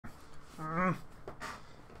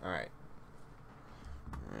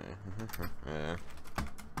Yeah.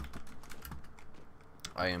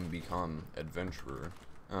 I am become adventurer.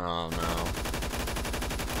 Oh no.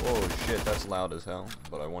 Oh shit, that's loud as hell.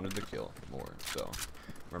 But I wanted to kill more, so.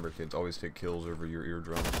 Remember kids, always take kills over your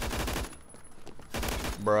eardrums.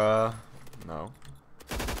 Bruh. No.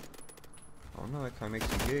 Oh no, that kinda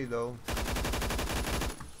makes you gay though.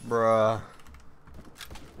 Bruh.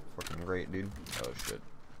 Fucking great, dude. Oh shit.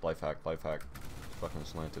 Life hack, life hack. Fucking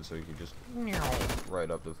slanted so you can just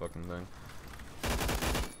right up the fucking thing.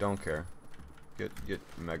 Don't care. Get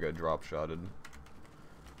mega drop shotted.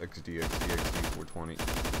 XD 420.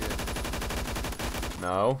 Yeah.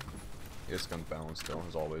 No. It's gonna balance still,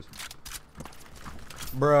 as always.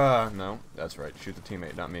 Bruh. No, that's right. Shoot the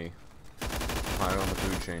teammate, not me. Higher on the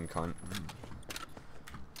food chain, cunt.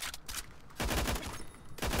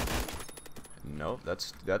 Nope,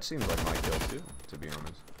 that seems like my kill too, to be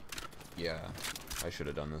honest. Yeah, I should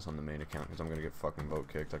have done this on the main account because I'm gonna get fucking boat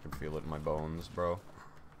kicked. I can feel it in my bones, bro.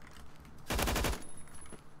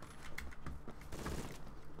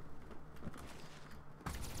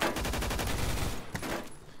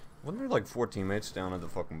 Wasn't there like 4 teammates down at the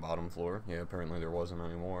fucking bottom floor? Yeah, apparently there wasn't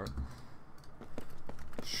anymore.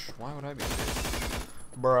 Why would I be here?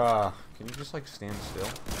 Bruh, can you just like stand still?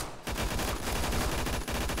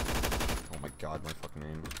 Oh my god, my fucking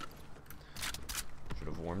aim. Should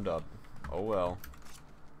have warmed up. Oh well.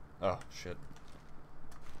 Oh, shit.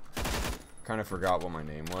 Kinda forgot what my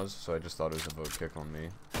name was, so I just thought it was a vote kick on me.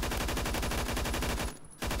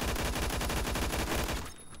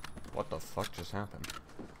 What the fuck just happened?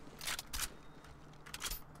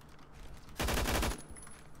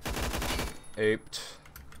 Aped.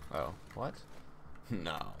 Oh, what?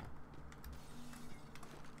 No.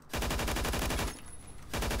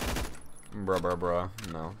 Bruh.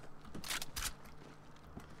 No.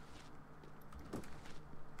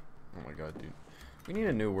 Oh my god, dude. We need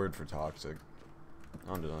a new word for toxic.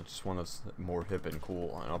 I don't know, just one that's more hip and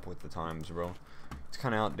cool and up with the times, bro. It's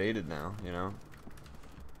kind of outdated now, you know?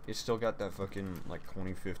 It's still got that fucking, like,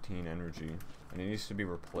 2015 energy. And it needs to be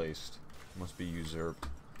replaced. It must be usurped.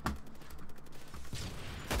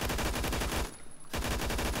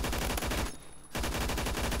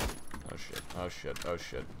 Oh shit, oh shit, oh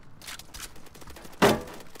shit.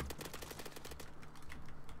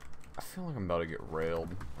 I feel like I'm about to get railed.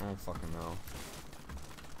 I don't fucking know.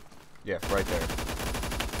 Yeah, right there.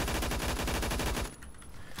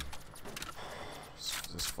 This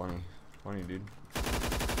is funny. Funny, dude.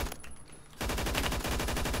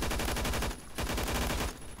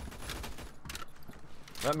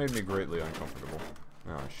 That made me greatly uncomfortable.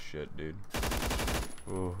 Oh shit, dude.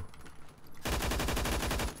 Ooh.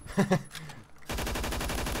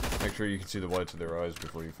 Make sure you can see the whites of their eyes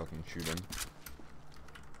before you fucking shoot them.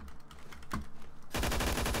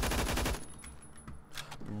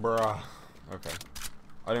 Bruh. Okay.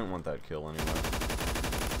 I didn't want that kill anyway.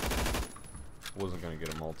 Wasn't gonna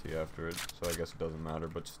get a multi after it, so I guess it doesn't matter,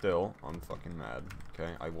 but still, I'm fucking mad.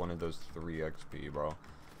 Okay? I wanted those 3 XP, bro.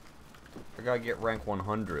 I gotta get rank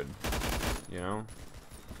 100. You know?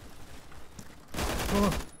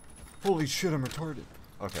 Holy shit, I'm retarded.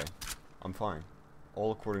 Okay. I'm fine.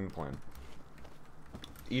 All according to plan.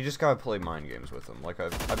 You just gotta play mind games with them. Like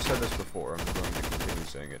I've said this before, I'm going to continue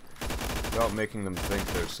saying it. About making them think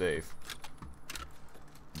they're safe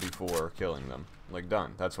before killing them. Like,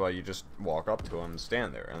 done. That's why you just walk up to them and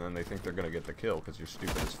stand there, and then they think they're gonna get the kill because you're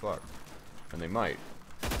stupid as fuck. And they might.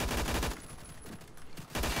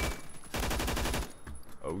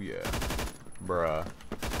 Oh yeah. Bruh.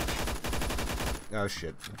 Oh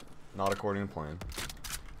shit. Not according to plan.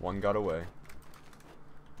 One got away.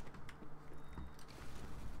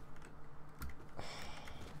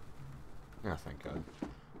 Oh, thank God.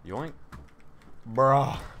 Yoink.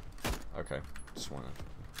 Bruh. Okay. Just wanna.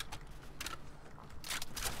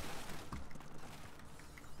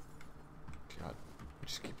 God. I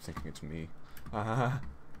just keep thinking it's me.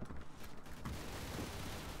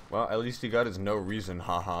 Well, at least he got his no reason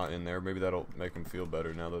haha in there. Maybe that'll make him feel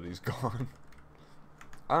better now that he's gone.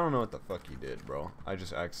 I don't know what the fuck he did, bro. I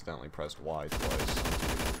just accidentally pressed Y twice on 2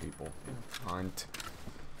 different people. Hunt.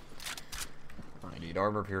 I need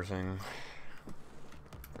armor piercing.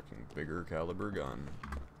 Fucking bigger caliber gun.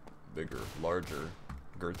 Bigger, larger,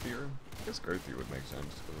 girthier? I guess girthier would make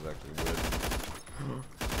sense because it's actually width.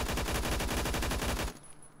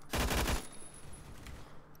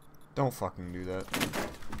 Don't fucking do that.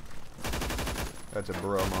 That's a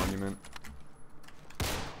bro monument.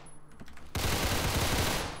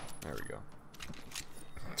 There we go.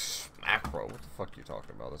 Macro, what the fuck are you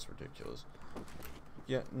talking about? That's ridiculous.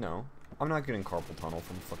 Yeah, no. I'm not getting carpal tunnel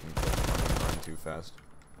from fucking running too fast.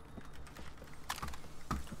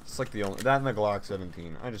 It's like the only... That and the Glock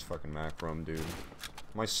 17. I just fucking macro 'em, dude.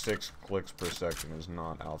 My 6 clicks per second is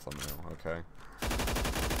not alpha male, okay?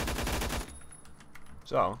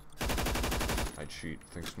 So, I cheat.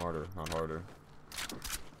 Think smarter, not harder.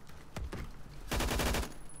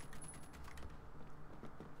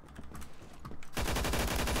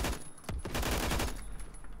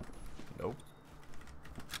 Nope.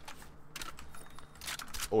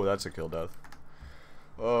 Oh, that's a kill death.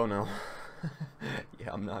 Oh no.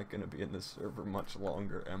 Yeah, I'm not gonna be in this server much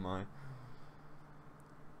longer, am I?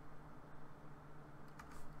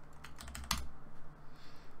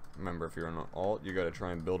 Remember, if you're an alt, you gotta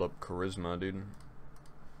try and build up charisma, dude.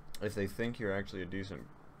 If they think you're actually a decent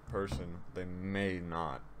person, they may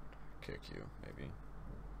not kick you, maybe.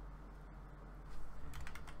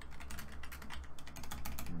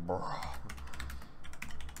 Bruh.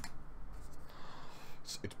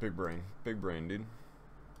 It's big brain. Big brain, dude.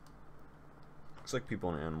 It's like people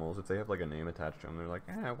and animals. If they have like a name attached to them, they're like,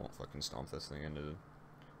 I won't fucking stomp this thing into the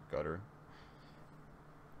gutter.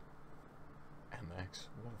 MX.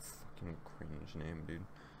 What a fucking cringe name, dude.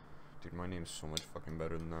 Dude, my name's so much fucking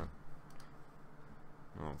better than that.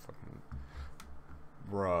 Oh, fucking...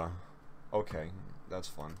 Bruh. Okay, that's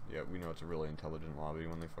fun. Yeah, we know it's a really intelligent lobby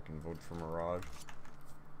when they fucking vote for Mirage.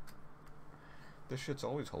 This shit's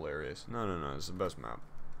always hilarious. No, it's the best map.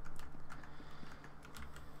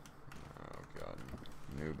 Oh, God.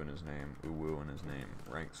 Noob in his name. Uwu in his name.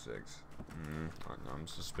 Rank 6. I'm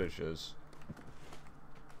suspicious.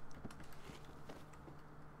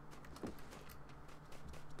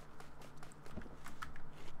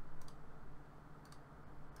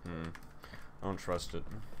 I don't trust it.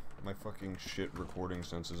 My fucking shit recording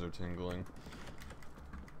senses are tingling.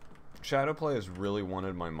 Shadowplay has really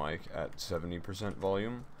wanted my mic at 70%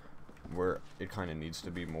 volume, where it kind of needs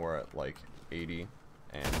to be more at like 80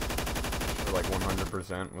 and or like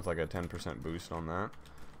 100% with like a 10% boost on that,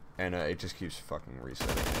 and it just keeps fucking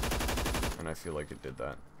resetting it, and I feel like it did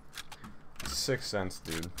that. 6 cents,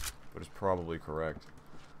 dude, but it's probably correct.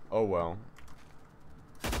 Oh well.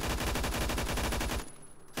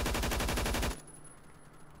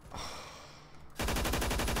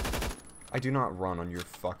 I do not run on your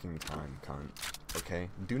fucking time, cunt. Okay?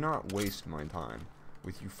 Do not waste my time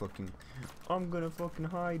with you fucking... I'm gonna fucking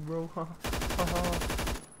hide, bro. Ha ha ha.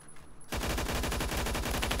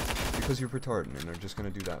 Because you're retarded and they're just gonna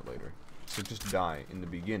do that later. So just die in the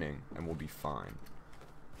beginning and we'll be fine.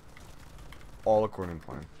 All according to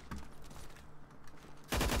plan.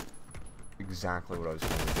 Exactly what I was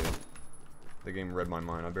going to do. The game read my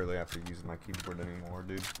mind. I barely have to use my keyboard anymore,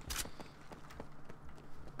 dude.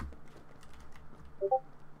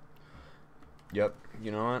 Yep,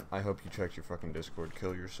 you know what? I hope you checked your fucking Discord.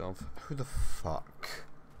 Kill yourself. Who the fuck?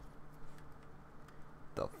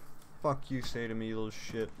 The fuck you say to me, little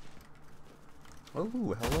shit? Oh,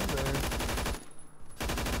 hello there.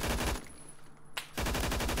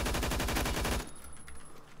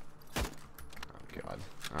 Oh god.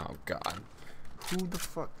 Oh god. Who the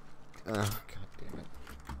fuck? Oh god damn it.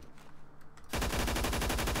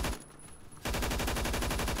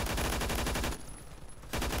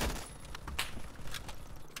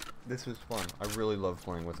 This was fun. I really love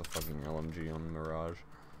playing with a fucking LMG on Mirage.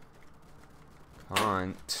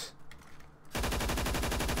 Cunt.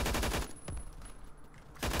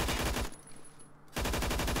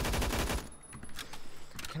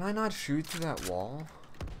 Can I not shoot through that wall?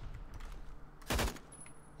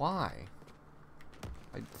 Why?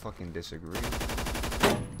 I fucking disagree.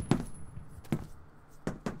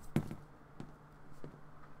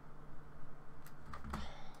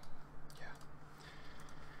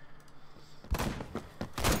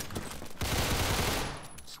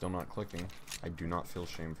 Still not clicking. I do not feel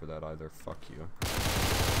shame for that either. Fuck you.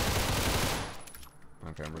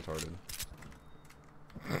 Okay, I'm retarded.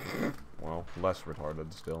 Well, less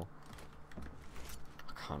retarded still.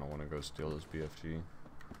 I kinda wanna go steal this BFG.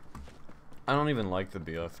 I don't even like the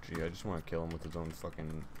BFG, I just wanna kill him with his own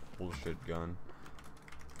fucking bullshit gun.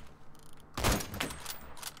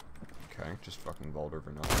 Okay, just fucking vault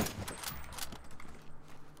over nothing.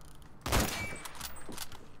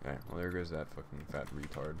 Okay, well there goes that fucking fat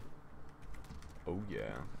retard. Oh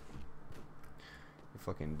yeah. You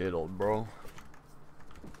fucking diddled, bro.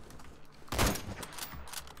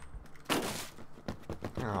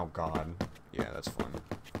 Oh god. Yeah, that's fun.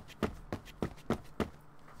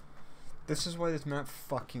 This is why this map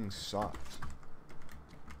fucking sucks.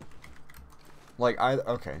 Like,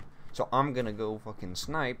 okay. So I'm gonna go fucking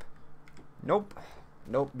snipe. Nope.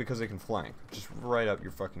 Nope, because they can flank. Just right up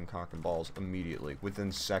your fucking cock and balls immediately.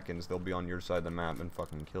 Within seconds, they'll be on your side of the map and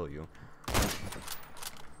fucking kill you.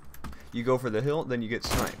 You go for the hill, then you get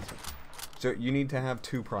sniped. So you need to have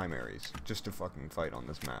 2 primaries just to fucking fight on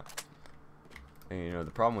this map. And you know,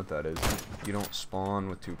 the problem with that is you don't spawn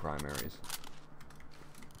with 2 primaries.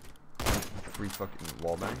 Free fucking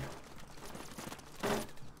wallbang.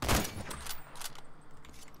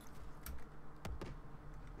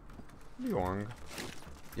 Yorng.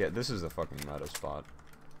 Yeah, this is the fucking meta spot.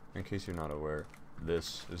 In case you're not aware,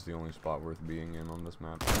 this is the only spot worth being in on this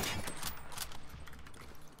map.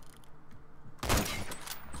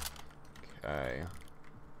 Okay.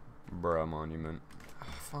 Bruh monument. Oh,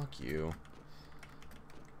 fuck you.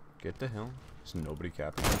 Get the hill. There's nobody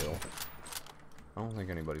capping the hill. I don't think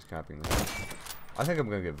anybody's capping the hill. I think I'm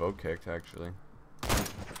gonna get vote kicked, actually.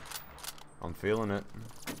 I'm feeling it.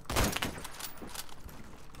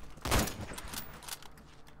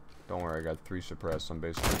 Don't worry, I got 3 suppressed. I'm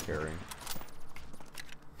basically carrying.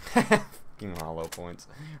 Fucking hollow points.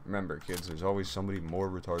 Remember, kids, there's always somebody more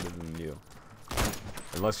retarded than you.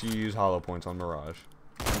 Unless you use hollow points on Mirage.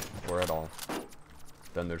 Or at all.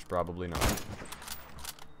 Then there's probably not.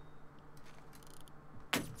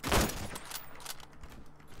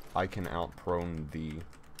 I can out-prone thee.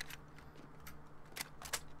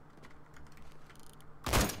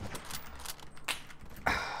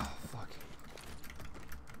 Fuck.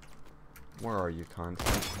 Where are you, cunt?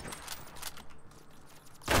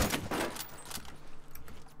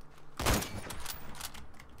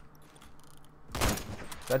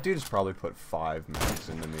 That dude has probably put 5 mags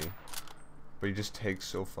into me. But he just takes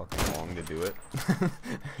so fucking long to do it.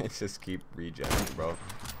 I just keep regenning, bro.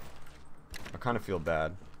 I kind of feel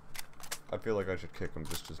bad. I feel like I should kick him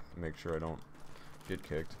just to make sure I don't get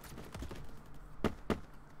kicked.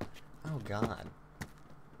 Oh god.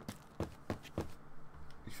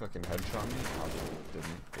 You fucking headshot me? Oh,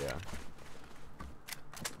 didn't. Yeah.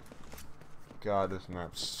 God, this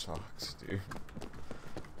map sucks, dude.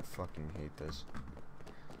 I fucking hate this.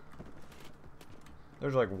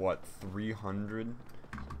 There's like, what, 300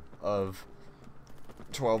 of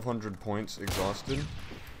 1,200 points exhausted,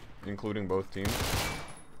 including both teams.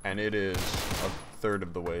 And it is a third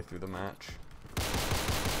of the way through the match.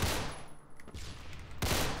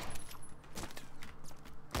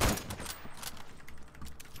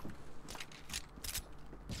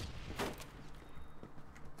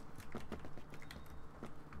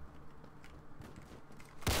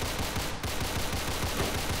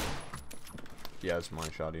 Yeah, it's my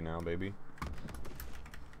shotty now, baby.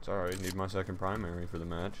 It's alright, need my 2nd primary for the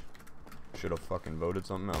match. Should have fucking voted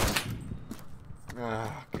something else.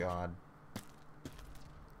 Ah, God.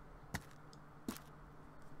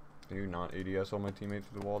 Can you not ADS all my teammates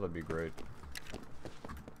through the wall? That'd be great.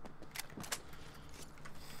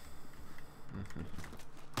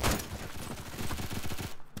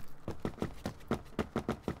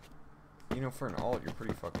 You know, for an alt, you're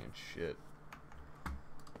pretty fucking shit.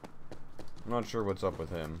 I'm not sure what's up with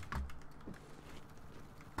him.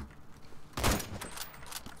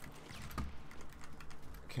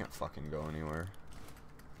 Can't fucking go anywhere.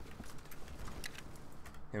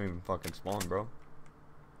 Can't even fucking spawn, bro.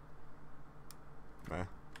 Meh.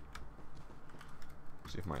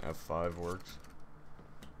 See if my F5 works.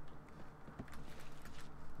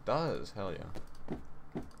 It does, hell yeah.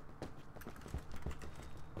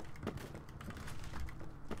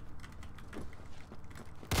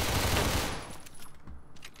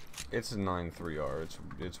 It's a 9-3R.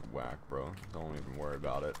 It's whack, bro. Don't even worry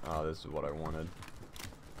about it. Ah, this is what I wanted.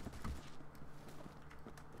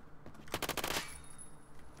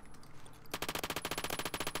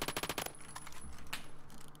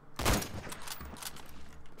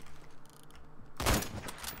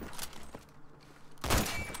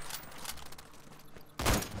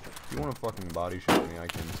 If you want to fucking body shot me, I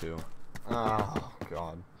can too. Oh,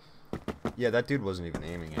 God. Yeah, that dude wasn't even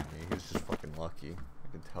aiming at me. He was just fucking lucky.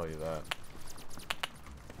 I can tell you that.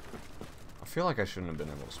 I feel like I shouldn't have been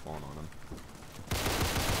able to spawn on him.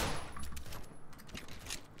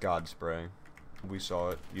 God spray. We saw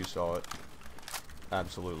it. You saw it.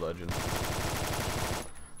 Absolute legend.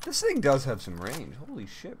 This thing does have some range. Holy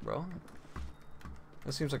shit, bro.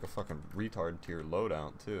 That seems like a fucking retard tier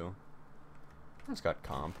loadout, too. That's got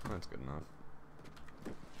comp. That's good enough.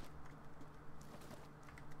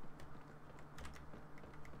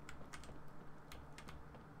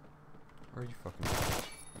 Where are you fucking...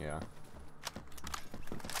 Yeah.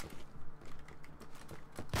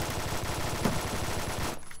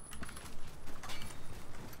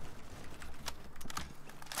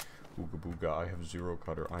 Ooga booga, I have 0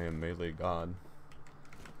 cutter. I am melee god.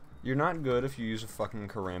 You're not good if you use a fucking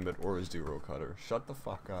karambit or a 0 cutter. Shut the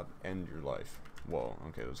fuck up. End your life. Whoa,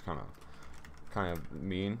 okay, that was kind of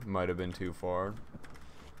mean. Might have been too far.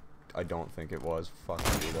 I don't think it was. Fuck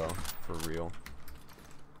you though, for real.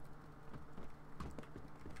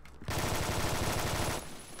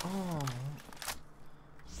 Oh.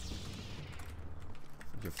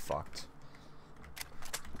 You're fucked.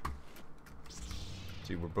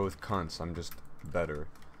 See, we're both cunts. I'm just better.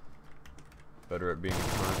 Better at being a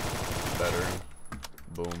cunt. Better.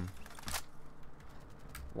 Boom.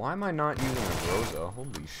 Why am I not using a Groza?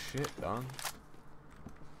 Holy shit, dog.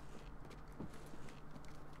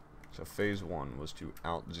 So phase 1 was to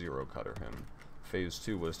out-zero cutter him. Phase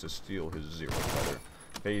 2 was to steal his zero cutter.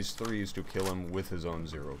 Phase 3 is to kill him with his own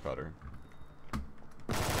zero cutter.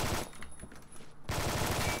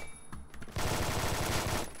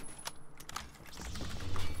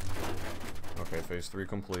 Okay, phase 3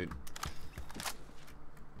 complete.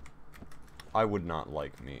 I would not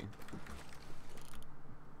like me.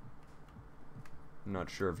 I'm not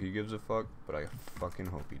sure if he gives a fuck, but I fucking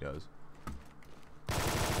hope he does.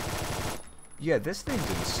 Yeah, this thing's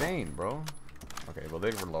insane, bro. Okay, well,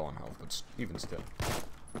 they were low on health, but even still.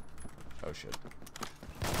 Oh, shit.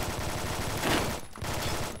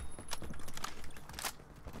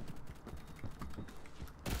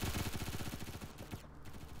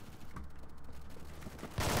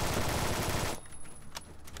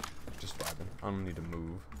 Just vibing. I don't need to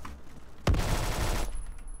move.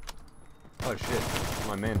 Oh, shit.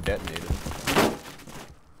 My man detonated.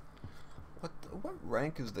 What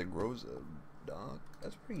rank is the Groza, dog?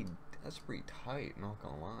 That's pretty tight, not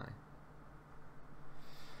gonna lie.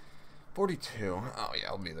 42. Oh yeah,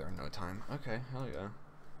 I'll be there in no time. Okay, hell yeah.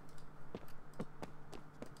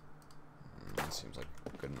 That seems like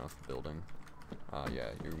good enough building. Yeah,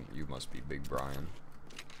 you must be Big Brian.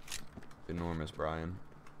 Enormous Brian.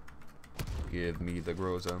 Give me the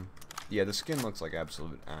Groza. Yeah, the skin looks like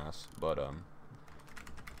absolute ass, but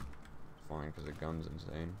fine because the gun's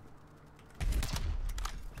insane.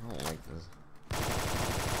 I don't like this.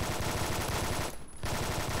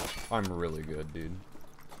 I'm really good, dude.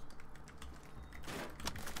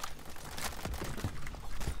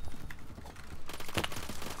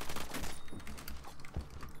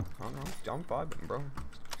 I don't know. I'm vibing, bro.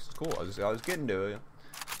 It's cool. I was getting to it.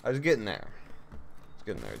 I was getting there. It's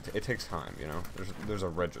getting there. It takes time, you know. There's a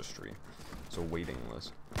registry. It's a waiting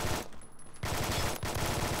list.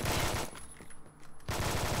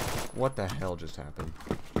 What the hell just happened?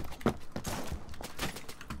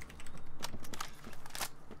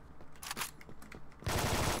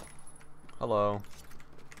 Hello.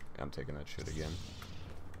 Yeah, I'm taking that shit again.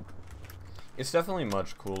 It's definitely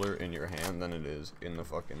much cooler in your hand than it is in the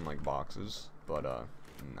fucking, like, boxes. But,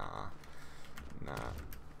 nah.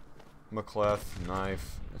 Macleth,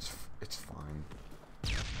 knife, it's fine.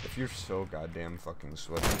 If you're so goddamn fucking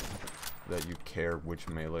sweaty that you care which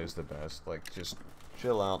melee is the best, like, just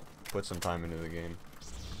chill out, put some time into the game.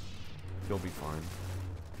 You'll be fine.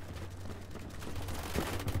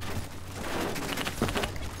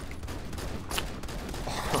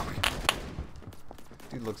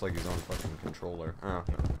 Dude looks like his own fucking controller. Oh, no,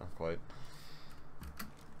 not quite.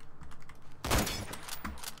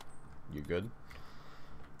 You good?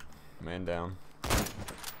 Man down.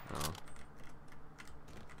 Oh.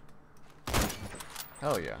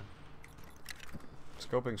 Hell yeah.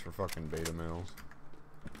 Scoping's for fucking beta males.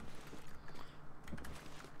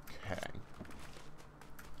 Okay.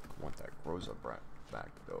 I want that Groza brat back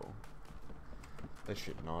though. That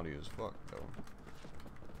shit naughty as fuck though.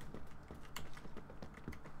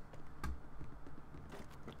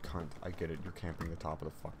 Cunt, I get it, you're camping the top of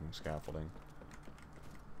the fucking scaffolding.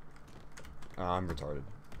 I'm retarded.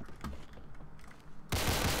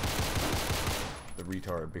 The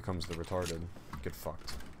retard becomes the retarded. Get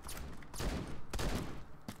fucked.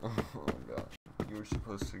 Oh god. You were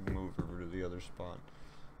supposed to move over to the other spot.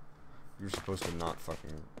 You were supposed to not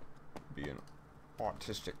fucking be an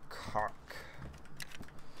autistic cock.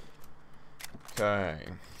 Okay.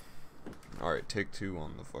 Alright, take 2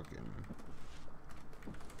 on the fucking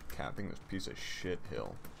capping this piece of shit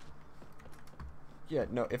hill. Yeah,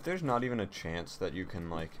 no, if there's not even a chance that you can,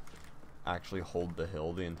 like, actually hold the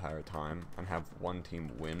hill the entire time and have one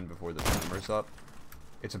team win before the timer's up,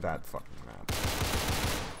 it's a bad fucking map.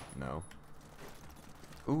 No.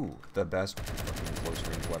 Ooh, the best fucking close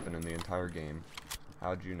range weapon in the entire game.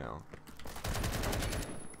 How'd you know?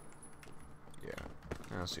 Yeah.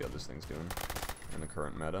 I'll see how this thing's doing in the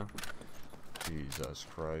current meta. Jesus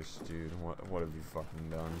Christ, dude. What have you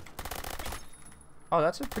fucking done? Oh,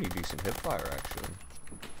 that's a pretty decent hipfire, actually.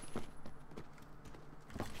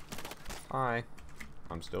 Hi.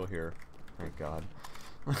 I'm still here. Thank God.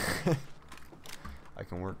 I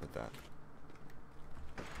can work with that.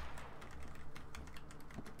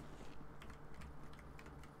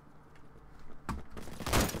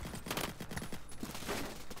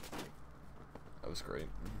 was great.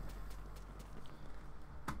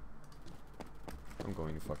 I'm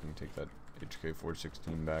going to fucking take that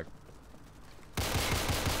HK416 back.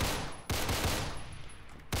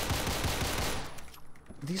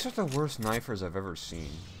 These are the worst knifers I've ever seen.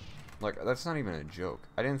 Like, that's not even a joke.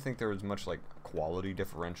 I didn't think there was much, like, quality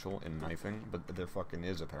differential in knifing, but there fucking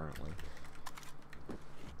is, apparently.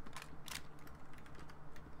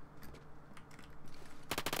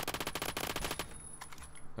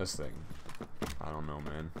 This thing, I don't know,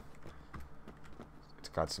 man. It's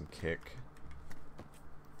got some kick.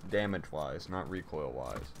 Damage-wise, not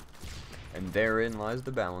recoil-wise. And therein lies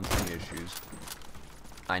the balancing issues.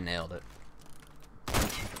 I nailed it.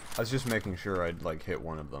 I was just making sure I'd, like, hit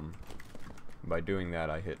one of them. By doing that,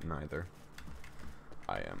 I hit neither.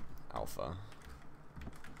 I am alpha.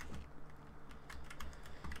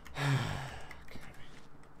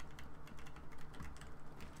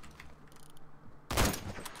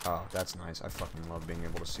 Oh, that's nice. I fucking love being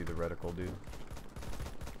able to see the reticle, dude.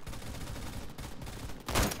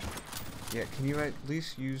 Yeah, can you at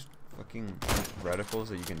least use fucking reticles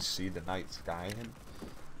that you can see the night sky in?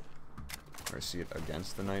 Or see it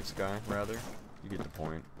against the night sky, rather? You get the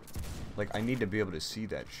point. Like, I need to be able to see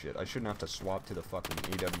that shit. I shouldn't have to swap to the fucking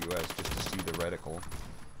AWS just to see the reticle.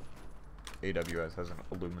 AWS has an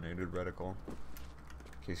illuminated reticle.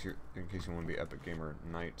 In case you want to be Epic Gamer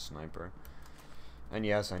Night Sniper. And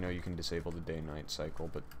yes, I know you can disable the day-night cycle,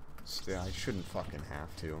 but still, I shouldn't fucking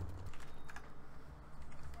have to.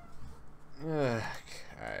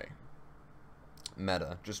 Okay.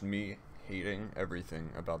 Meta. Just me hating everything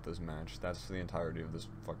about this match. That's the entirety of this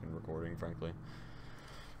fucking recording, frankly.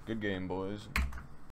 Good game, boys.